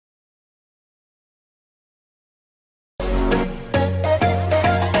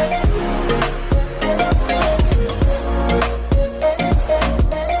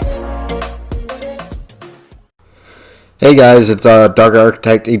Hey guys, it's Dark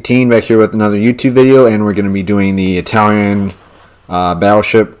Architect 18 back here with another YouTube video, and we're going to be doing the Italian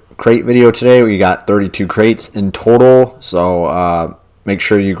Battleship crate video today. We got 32 crates in total, so make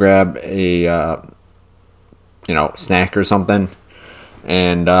sure you grab a snack or something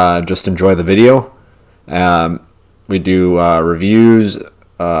and just enjoy the video. We do reviews,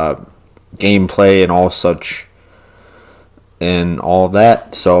 gameplay, and all such, and all of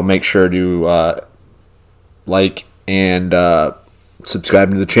that. So make sure to like and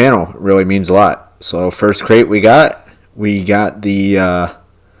subscribe to the channel. It really means a lot. So first crate we got the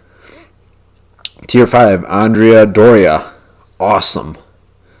tier 5 Andrea Doria. Awesome.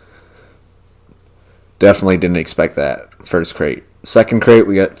 Definitely didn't expect that. First crate. Second crate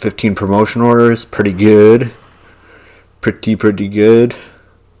we got 15 promotion orders. Pretty good. Pretty good.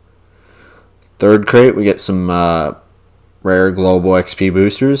 Third crate we get some rare global XP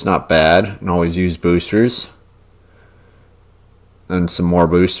boosters. Not bad. Can always use boosters. And some more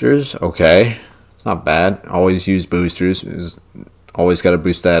boosters. Okay, it's not bad. Always use boosters. Always got to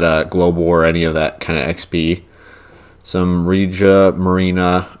boost that global or any of that kind of XP. Some Regia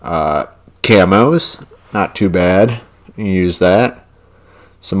Marina camos. Not too bad. You use that.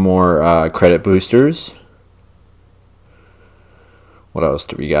 Some more credit boosters. What else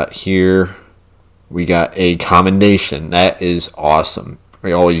do we got here? We got a commendation. That is awesome.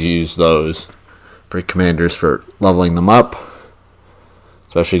 We always use those for commanders for leveling them up.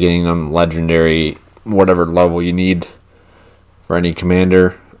 Especially getting them legendary, whatever level you need for any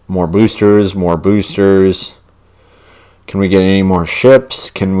commander. More boosters, more boosters. Can we get any more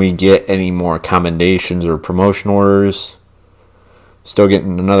ships? Can we get any more commendations or promotion orders? Still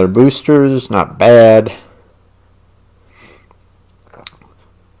getting another boosters, not bad.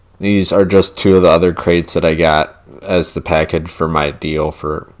 These are just two of the other crates that I got as the package for my deal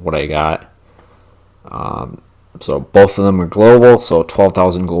for what I got. So both of them are global, so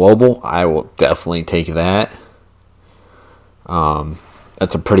 12,000 global. I will definitely take that.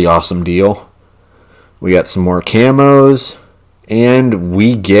 That's a pretty awesome deal. We got some more camos, and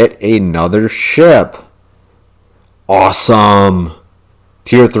we get another ship. Awesome.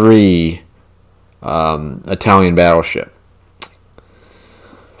 Tier 3 Italian battleship.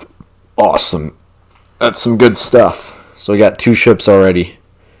 Awesome. That's some good stuff. So we got 2 ships already.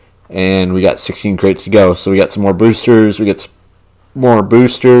 And we got 16 crates to go. So we got some more boosters. We get some more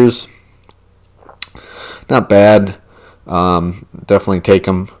boosters. Not bad. Definitely take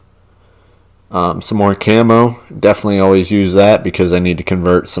them. Some more camo. Definitely always use that because I need to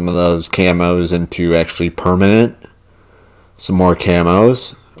convert some of those camos into actually permanent. Some more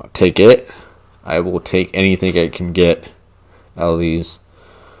camos. I'll take it. I will take anything I can get out of these.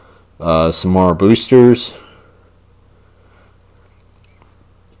 Some more boosters.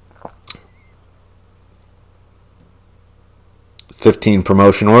 15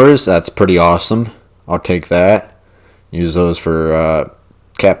 promotion orders. That's pretty awesome. I'll take that. Use those for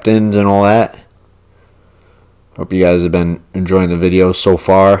captains and all that. Hope you guys have been enjoying the video so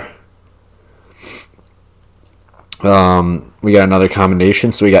far. We got another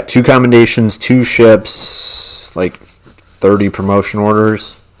commendation. So we got 2 commendations, 2 ships, like 30 promotion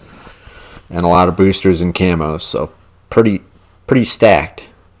orders, and a lot of boosters and camos. So pretty stacked.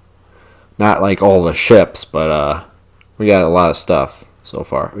 Not like all the ships, but we got a lot of stuff so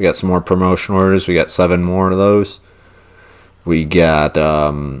far. We got some more promotion orders. We got 7 more of those. We got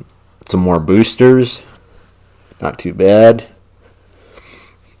some more boosters. Not too bad.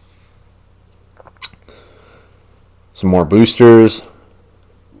 Some more boosters.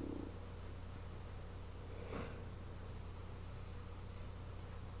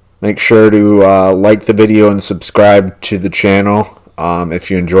 Make sure to like the video and subscribe to the channel if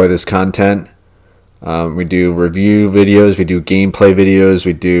you enjoy this content. We do review videos, we do gameplay videos,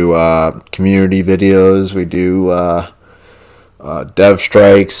 we do community videos, we do dev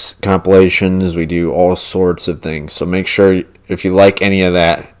strikes, compilations, we do all sorts of things. So make sure, if you like any of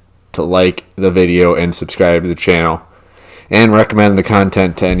that, to like the video and subscribe to the channel. And recommend the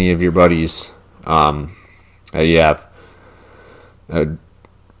content to any of your buddies that you have. That would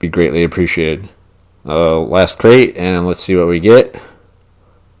be greatly appreciated. Last crate, and let's see what we get.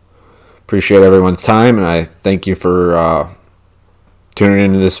 Appreciate everyone's time, and I thank you for tuning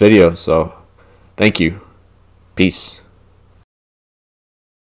into this video. So thank you. Peace.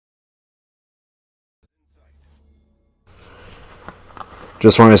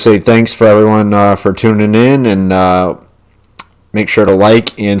 Just want to say thanks for everyone for tuning in, and make sure to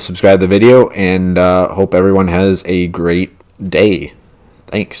like and subscribe to the video, and hope everyone has a great day.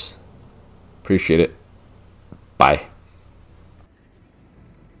 Thanks. Appreciate it. Bye.